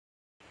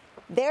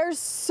There's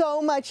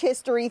so much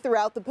history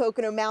throughout the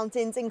Pocono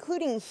Mountains,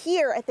 including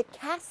here at the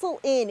Castle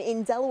Inn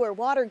in Delaware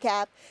Water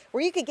Gap,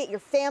 where you could get your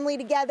family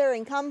together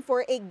and come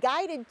for a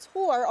guided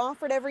tour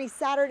offered every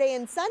Saturday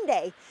and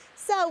Sunday.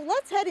 So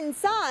let's head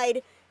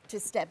inside to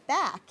step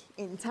back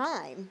in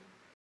time.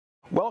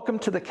 Welcome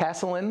to the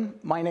Castle Inn.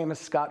 My name is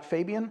Scott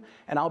Fabian,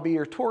 and I'll be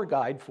your tour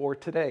guide for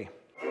today.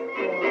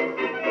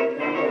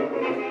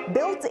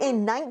 Built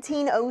in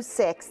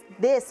 1906,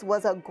 this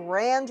was a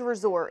grand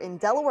resort in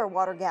Delaware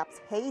Water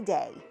Gap's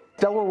heyday.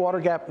 Delaware Water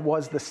Gap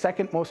was the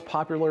second most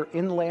popular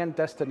inland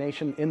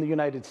destination in the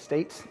United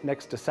States,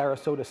 next to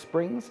Sarasota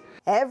Springs.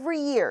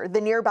 Every year,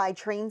 the nearby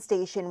train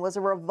station was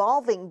a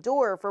revolving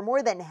door for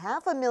more than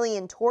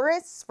 500,000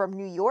 tourists from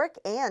New York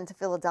and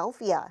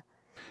Philadelphia.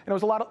 And it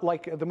was a lot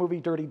like the movie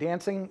Dirty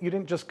Dancing. You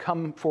didn't just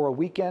come for a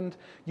weekend,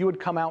 you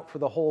would come out for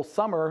the whole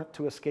summer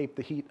to escape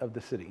the heat of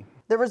the city.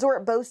 The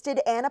resort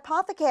boasted an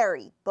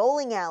apothecary,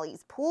 bowling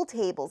alleys, pool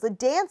tables, a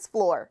dance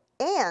floor,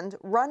 and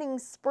running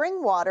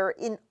spring water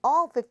in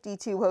all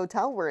 52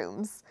 hotel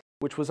rooms.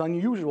 Which was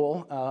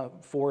unusual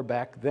for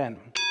back then.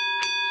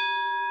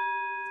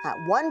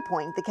 At one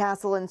point, the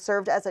Castle Inn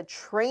served as a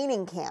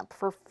training camp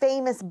for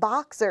famous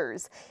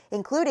boxers,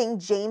 including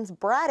James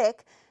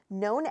Braddock,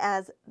 known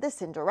as the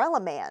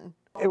Cinderella Man.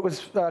 It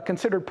was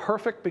considered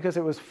perfect because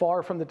it was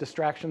far from the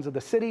distractions of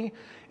the city,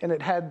 and it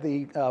had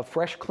the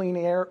fresh, clean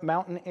air,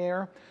 mountain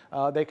air.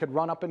 They could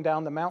run up and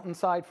down the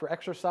mountainside for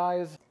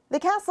exercise. The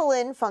Castle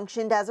Inn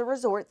functioned as a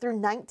resort through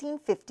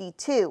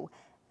 1952.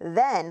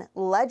 Then,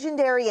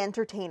 legendary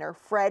entertainer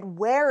Fred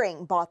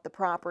Waring bought the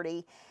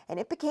property,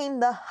 and it became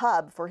the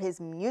hub for his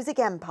music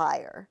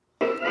empire.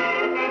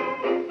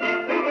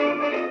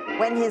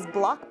 When his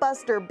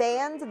blockbuster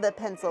band, the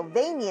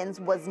Pennsylvanians,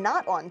 was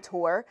not on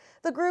tour,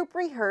 the group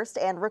rehearsed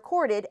and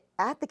recorded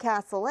at the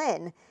Castle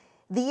Inn.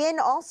 The inn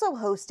also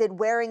hosted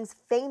Waring's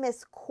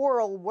famous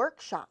choral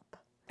workshop.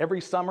 Every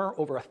summer,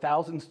 over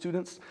 1,000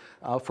 students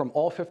from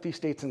all 50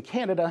 states and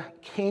Canada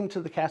came to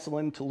the Castle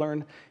Inn to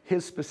learn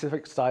his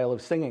specific style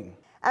of singing.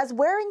 As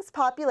Waring's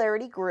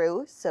popularity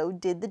grew, so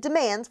did the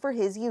demands for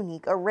his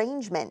unique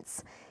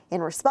arrangements.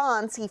 In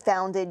response, he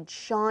founded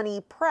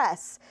Shawnee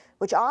Press,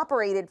 which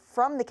operated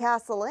from the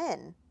Castle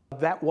Inn.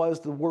 That was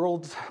the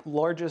world's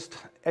largest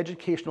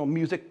educational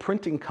music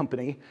printing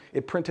company.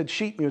 It printed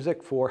sheet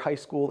music for high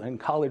school and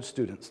college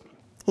students.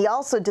 He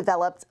also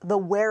developed the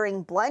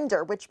Waring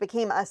blender, which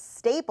became a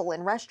staple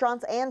in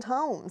restaurants and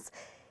homes.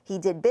 He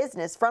did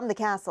business from the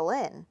Castle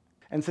Inn.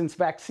 And since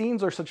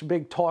vaccines are such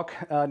big talk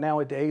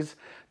nowadays,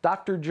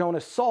 Dr.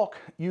 Jonas Salk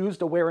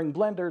used a Waring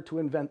blender to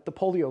invent the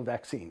polio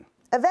vaccine.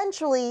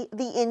 Eventually,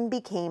 the inn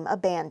became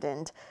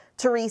abandoned.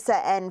 Teresa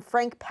and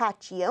Frank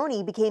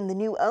Paccioni became the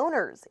new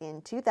owners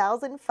in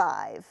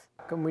 2005.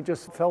 And we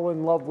just fell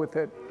in love with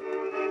it.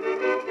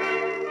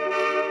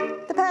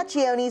 The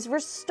Paccionis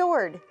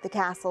restored the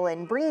Castle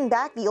Inn, bringing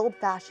back the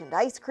old-fashioned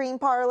ice cream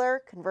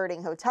parlor,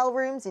 converting hotel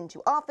rooms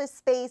into office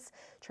space,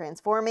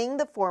 transforming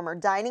the former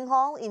dining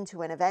hall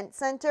into an event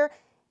center,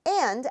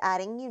 and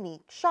adding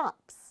unique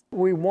shops.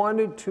 We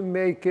wanted to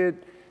make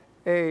it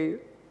a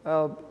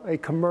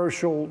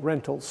commercial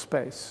rental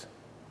space,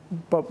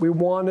 but we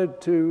wanted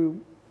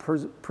to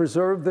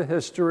preserve the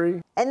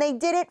history. And they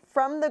did it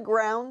from the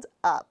ground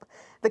up.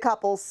 The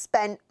couple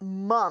spent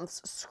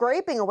months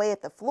scraping away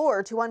at the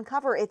floor to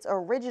uncover its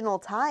original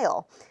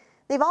tile.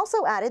 They've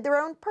also added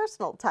their own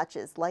personal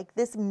touches, like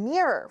this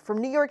mirror from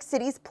New York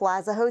City's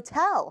Plaza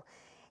Hotel,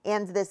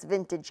 and this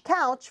vintage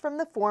couch from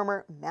the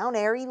former Mount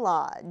Airy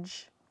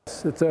Lodge.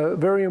 It's a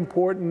very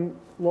important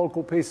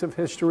local piece of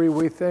history.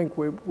 We think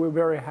we're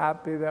very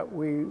happy that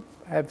we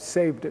have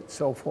saved it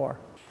so far.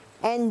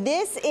 And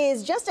this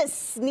is just a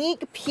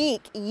sneak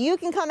peek. You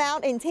can come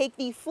out and take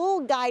the full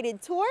guided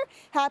tour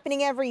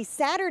happening every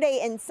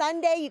Saturday and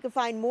Sunday. You can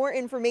find more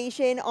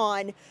information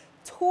on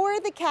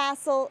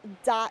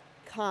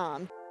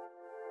tourthecastle.com.